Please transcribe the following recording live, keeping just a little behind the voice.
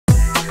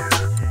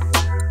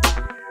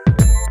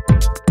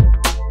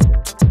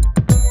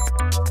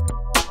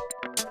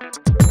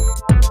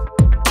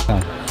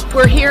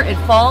here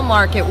at Fall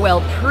Market,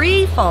 well,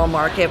 pre-Fall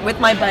Market, with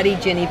my buddy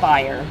Jinny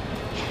Beyer.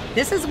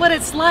 This is what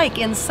it's like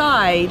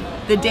inside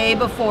the day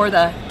before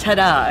the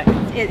ta-da.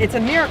 It's a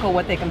miracle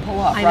what they can pull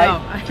off, right?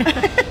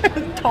 I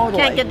know.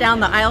 Totally. Can't get down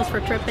the aisles for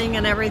tripping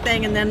and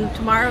everything, and then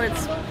tomorrow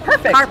it's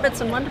perfect.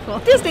 Carpets and wonderful.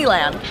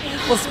 Disneyland.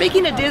 Well,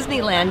 speaking of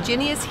Disneyland,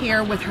 Jinny is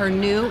here with her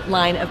new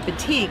line of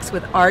batiks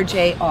with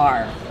RJR.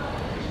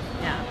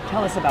 Yeah.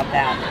 Tell us about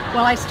that.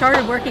 Well, I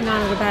started working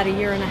on it about a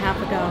year and a half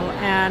ago,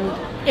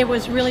 and it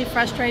was really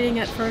frustrating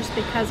at first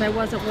because I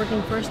wasn't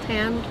working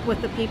firsthand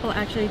with the people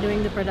actually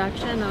doing the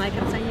production, and I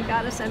kept saying, you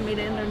got to send me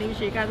to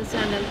Indonesia, you got to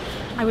send, and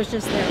I was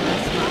just there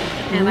last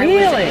month. And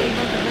really? I was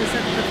able to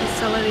visit the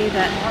facility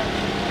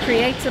that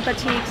creates the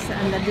batiks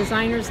and the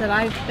designers that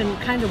I've been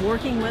kind of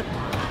working with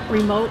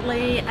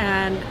remotely,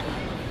 and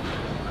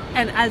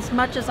as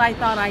much as I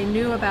thought I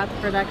knew about the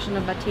production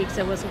of batiks,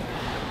 it was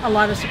a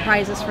lot of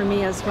surprises for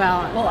me as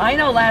well. Well, I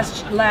know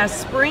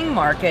last spring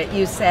market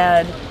you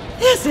said,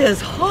 this is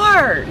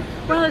hard.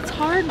 Well, it's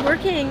hard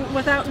working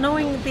without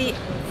knowing the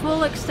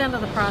full extent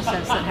of the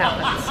process that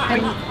happens.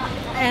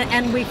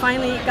 And we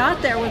finally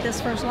got there with this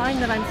first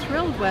line that I'm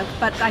thrilled with,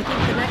 but I think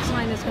the next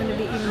line is going to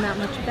be even that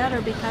much better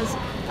because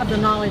of the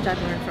knowledge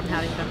I've learned from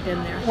having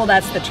been there. Well,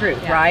 that's the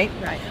truth, yeah, right?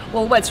 Right.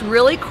 Well, what's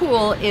really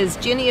cool is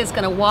Jinny is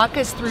going to walk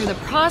us through the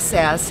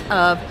process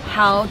of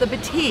how the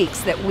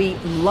batiks that we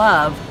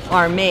love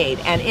are made,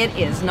 and it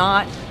is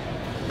not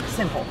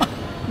simple.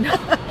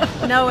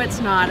 No, it's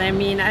not. I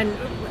mean,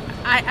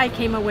 I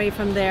came away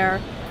from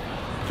there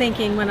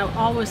thinking, when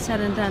all was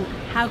said and done,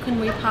 how can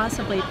we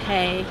possibly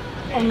pay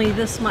only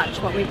this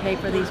much what we pay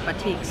for these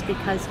batiks,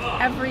 because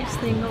every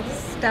single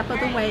step of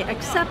the way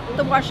except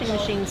the washing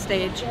machine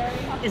stage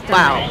is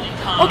done.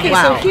 Wow. Okay,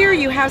 wow. So here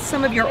you have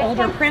some of your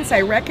older prints.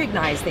 I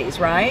recognize these,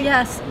 right?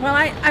 Yes. Well,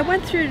 I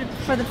went through,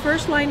 for the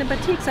first line of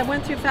batiks, I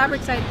went through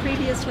fabrics I had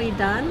previously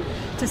done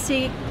to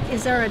see,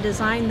 is there a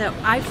design that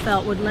I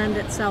felt would lend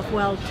itself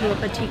well to a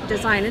batik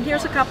design? And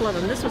here's a couple of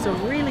them. This was a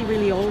really,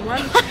 really old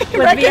one with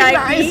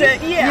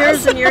VIP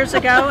years and years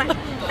ago.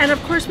 And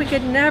of course we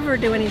could never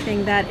do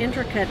anything that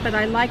intricate, but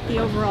I liked the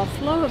overall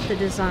flow of the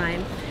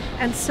design.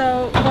 And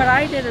so what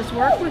I did is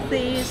work with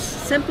these,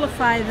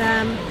 simplify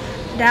them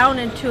down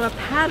into a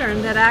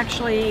pattern that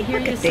actually, here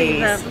you see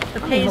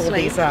the paisley. Hold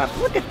these up.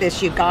 Look at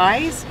this, you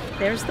guys.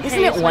 There's the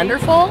paisley. Isn't it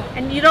wonderful?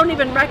 And you don't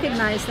even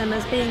recognize them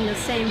as being the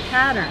same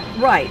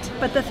pattern. Right.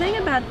 But the thing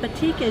about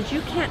batik is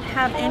you can't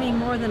have any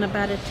more than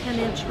about a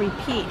 10-inch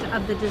repeat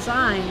of the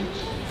design,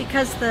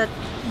 because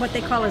what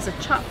they call is a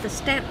chop, the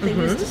stamp they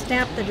use to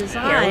stamp the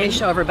design. Here, let me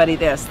show everybody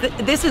this.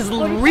 This is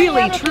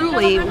really,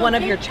 truly one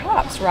of your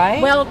chops,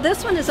 right? Well,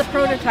 this one is a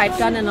prototype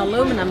done in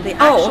aluminum. The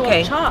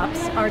actual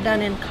chops are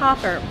done in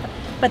copper.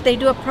 But they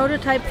do a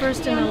prototype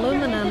first in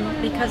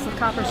aluminum because the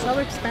copper's so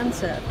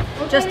expensive,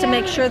 just to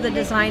make sure the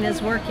design is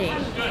working.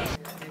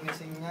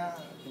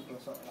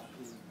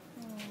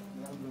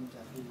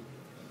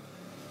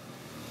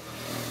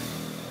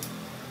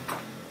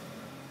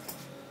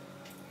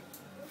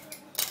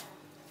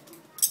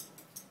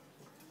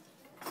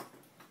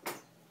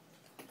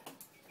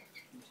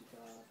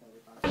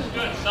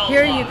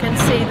 Here you can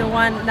see the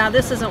one, now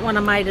this isn't one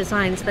of my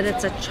designs, but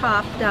it's a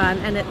chop done,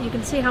 and you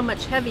can see how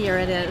much heavier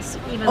it is.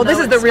 Even this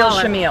is the real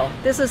smaller. chenille.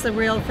 This is the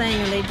real thing,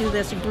 and they do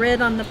this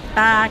grid on the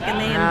back, and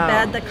they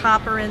embed the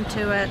copper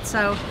into it.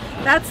 So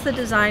that's the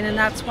design, and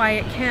that's why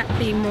it can't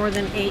be more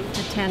than 8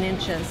 to 10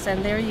 inches.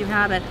 And there you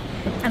have it.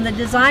 And the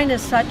design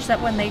is such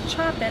that when they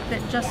chop it,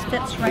 it just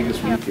fits right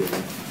through.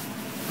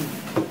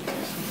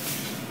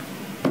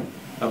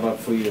 How about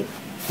for you?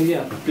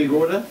 Yeah, Big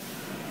order?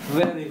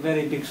 very,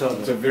 very big order.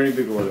 It's a very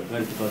big order.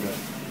 Very big order.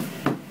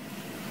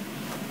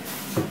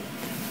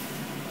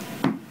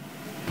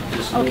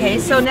 Okay,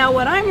 so now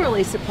what I'm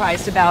really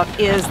surprised about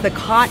is the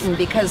cotton,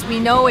 because we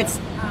know it's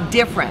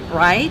different,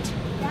 right?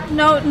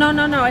 No,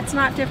 it's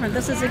not different.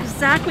 This is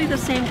exactly the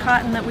same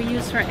cotton that we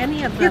use for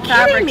any of the You're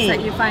fabrics kidding me.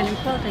 that you find in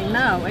quilting.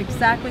 No,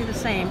 exactly the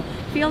same.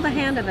 Feel the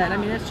hand of it. I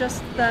mean, it's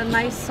just the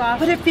nice soft.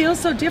 But it feels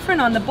so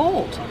different on the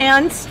bolt,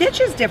 and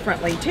stitches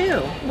differently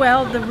too.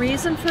 Well, the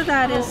reason for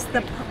that is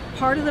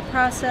part of the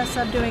process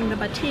of doing the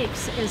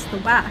batiks is the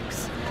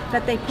wax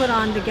that they put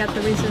on to get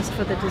the resist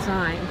for the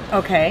design.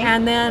 Okay.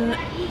 And then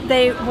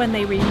when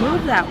they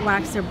remove that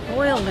wax, they're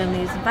boiled in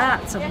these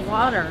vats of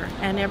water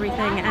and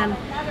everything, and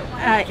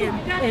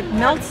it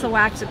melts the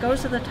wax, it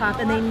goes to the top,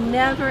 and they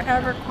never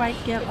ever quite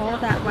get all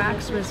that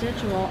wax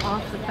residual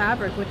off the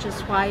fabric, which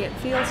is why it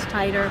feels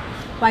tighter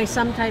by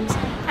sometimes.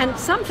 And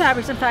some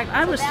fabrics, in fact,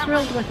 I was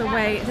thrilled with the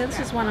way, this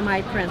is one of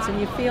my prints, and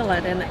you feel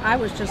it, and I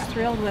was just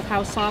thrilled with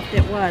how soft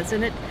it was.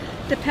 And it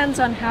depends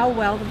on how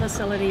well the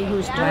facility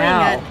who's doing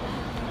it,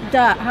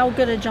 how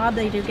good a job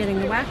they do getting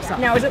the wax off.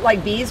 Now, is it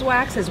like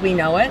beeswax as we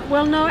know it?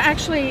 Well, no,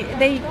 actually,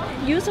 they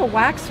use a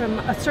wax from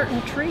a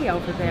certain tree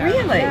over there.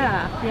 Really?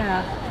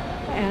 Yeah.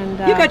 And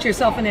you got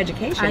yourself an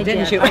education,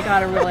 didn't you? I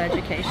got a real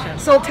education.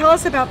 So tell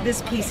us about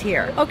this piece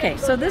here. Okay,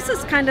 so this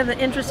is kind of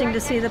interesting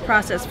to see the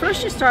process.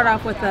 First, you start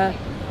off with a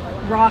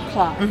raw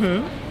cloth.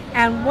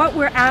 And what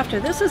we're after,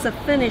 this is a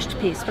finished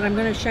piece, but I'm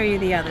going to show you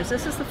the others.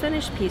 This is the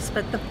finished piece,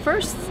 but the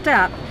first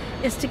step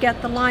is to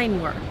get the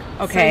line work.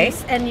 Okay.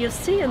 So and you'll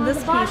see in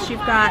this piece,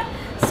 you've got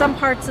some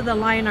parts of the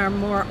line are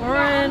more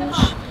orange,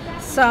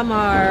 some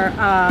are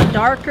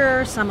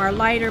darker, some are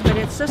lighter, but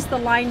it's just the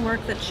line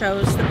work that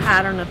shows the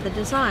pattern of the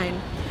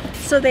design.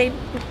 So they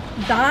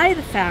dye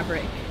the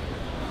fabric.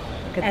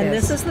 Look at And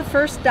this is the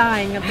first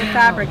dyeing of the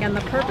fabric, and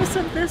the purpose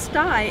of this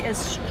dye is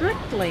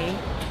strictly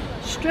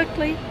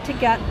to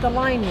get the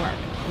line work.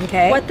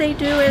 Okay. What they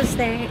do is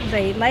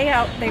they lay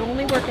out, they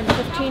only work in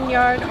 15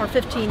 yard or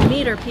 15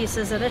 meter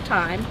pieces at a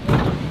time,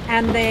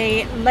 and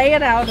they lay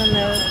it out on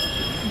the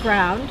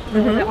ground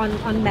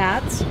on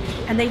mats,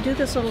 and they do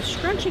this little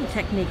scrunching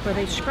technique where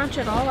they scrunch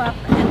it all up,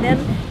 and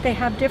then they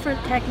have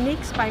different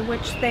techniques by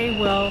which they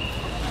will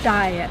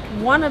dye it.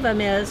 One of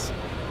them is,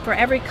 for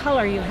every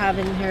color you have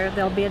in here,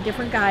 there'll be a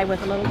different guy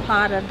with a little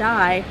pot of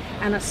dye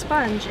and a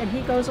sponge, and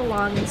he goes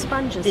along and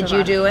sponges it. Did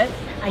you do it?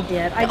 I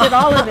did. I did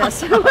all of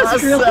this. It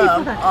was really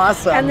fun.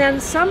 Awesome. And then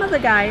some of the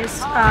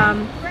guys,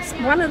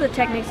 one of the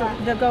techniques,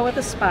 they'll go with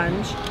a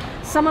sponge.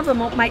 Some of them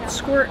might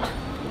squirt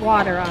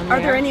water on there.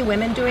 Are there any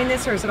women doing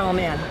this, or is it all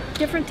men?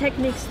 Different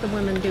techniques the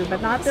women do, but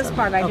not this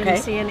part. I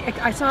didn't see any.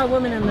 I saw a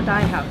woman in the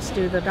dye house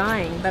do the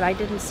dyeing, but I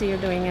didn't see her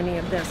doing any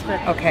of this. But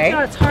you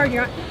know, it's hard.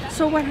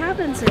 So what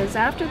happens is,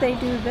 after they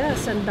do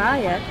this and dye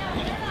it,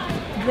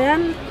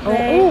 then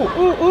they,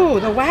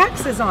 the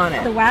wax is on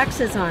it. the wax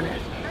is on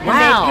it.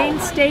 Wow. And they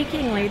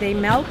painstakingly, they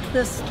melt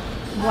this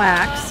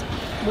wax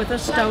with a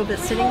stove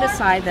that's sitting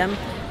beside them.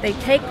 They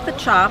take the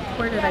chop.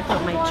 Where did I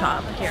put my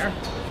chop? Here.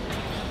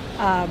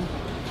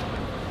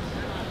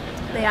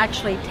 They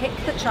actually take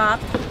the chop,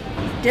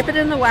 dip it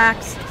in the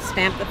wax,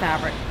 stamp the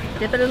fabric.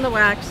 Dip it in the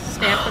wax,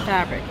 stamp the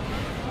fabric.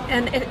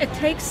 And it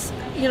takes,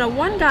 you know,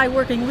 one guy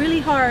working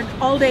really hard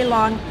all day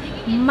long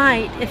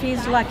might, if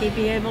he's lucky,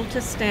 be able to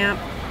stamp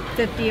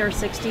 50 or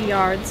 60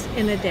 yards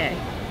in a day.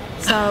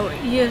 So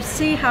you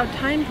see how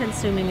time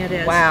consuming it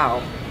is.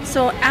 Wow.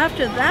 So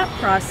after that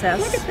process,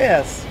 Look at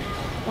this.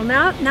 well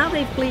now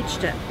they've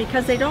bleached it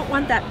because they don't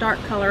want that dark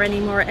color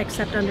anymore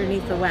except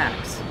underneath the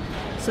wax.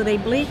 So they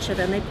bleach it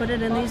and they put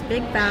it in these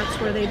big vats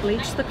where they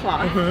bleach the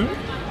cloth.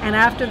 And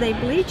after they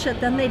bleach it,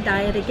 then they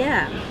dye it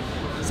again.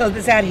 So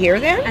is that here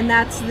then? And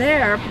that's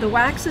there. The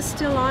wax is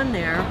still on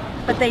there,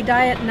 but they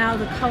dye it now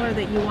the color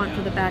that you want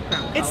for the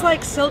background. It's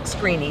like silk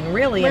screening,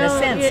 really, in a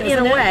sense, in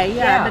isn't a it? way,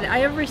 yeah. But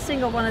every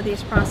single one of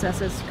these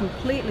processes is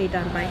completely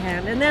done by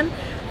hand. And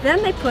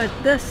then they put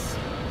this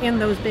in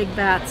those big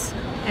vats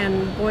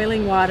and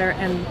boiling water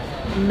and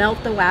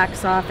melt the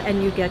wax off,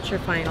 and you get your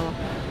final.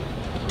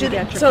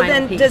 So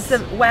then does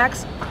the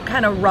wax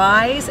kind of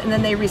rise and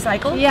then they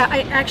recycle? Yeah,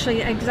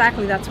 actually,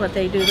 exactly that's what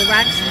they do. The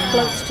wax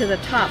floats to the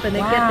top, and they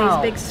get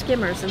these big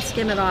skimmers and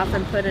skim it off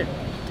and put it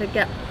to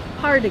get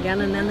hard again,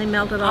 and then they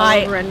melt it all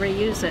over and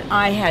reuse it.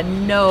 I had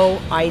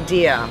no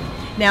idea.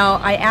 Now,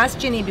 I asked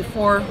Jinny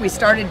before we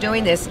started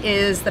doing this,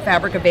 is the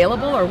fabric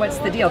available or what's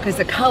the deal? Because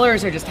the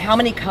colors are just, how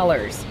many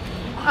colors?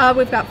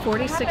 We've got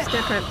 46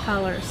 different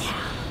colors.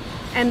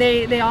 And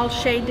they all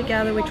shade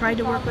together. We tried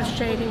to work with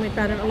shading. We've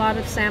got a lot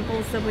of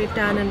samples that we've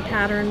done and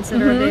patterns that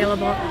are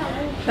available.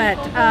 But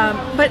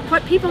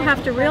what people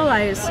have to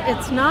realize,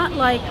 it's not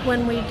like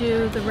when we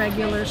do the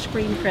regular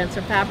screen prints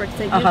or fabrics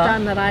that you've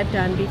done that I've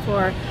done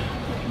before,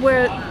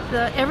 where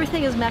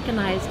everything is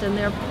mechanized and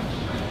they're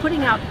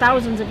putting out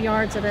thousands of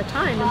yards at a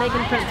time, and they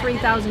can print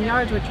 3,000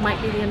 yards, which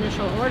might be the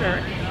initial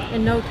order,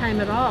 in no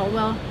time at all.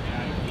 Well,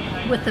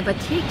 with the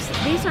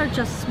batiks, these are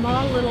just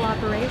small little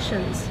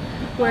operations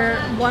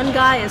where one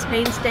guy is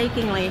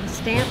painstakingly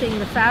stamping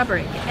the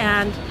fabric,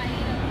 and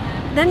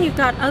then you've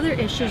got other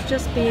issues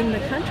just being the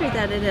country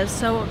that it is.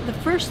 So the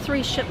first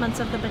 3 shipments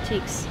of the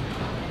batiks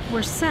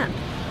were sent,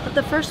 but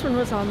the first one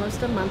was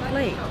almost a month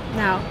late.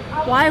 Now,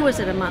 why was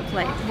it a month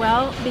late?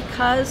 Well,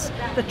 because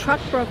the truck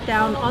broke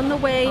down on the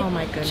way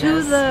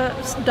to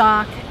the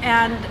dock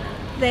and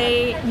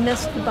they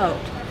missed the boat.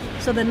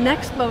 So the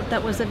next boat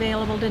that was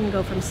available didn't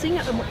go to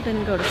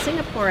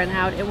Singapore and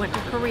out. It went to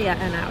Korea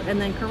and out,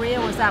 and then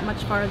Korea was that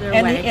much farther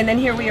away. And then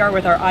here we are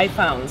with our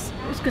iPhones.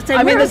 I was going to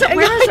say, where is it?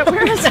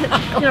 Where is it?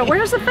 You know,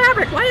 where's the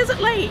fabric? Why is it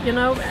late? You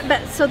know.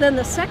 But so then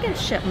the second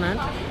shipment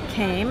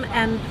came,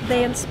 and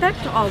they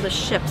inspect all the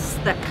ships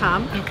that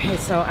come. Okay,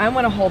 so I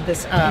want to hold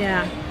this up.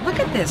 Yeah. Look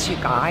at this, you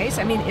guys.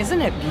 I mean, isn't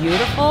it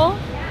beautiful?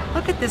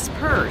 Look at this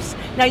purse.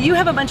 Now you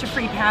have a bunch of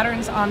free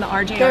patterns on the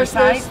RJR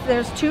site.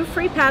 There's 2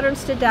 free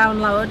patterns to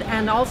download,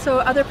 and also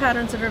other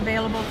patterns that are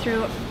available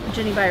through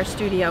Jinny Beyer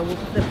Studio.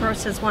 The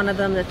purse is one of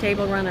them. The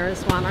table runner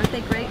is one. Aren't they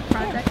great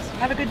projects?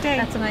 Have a good day.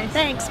 That's nice.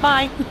 Thanks.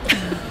 Bye.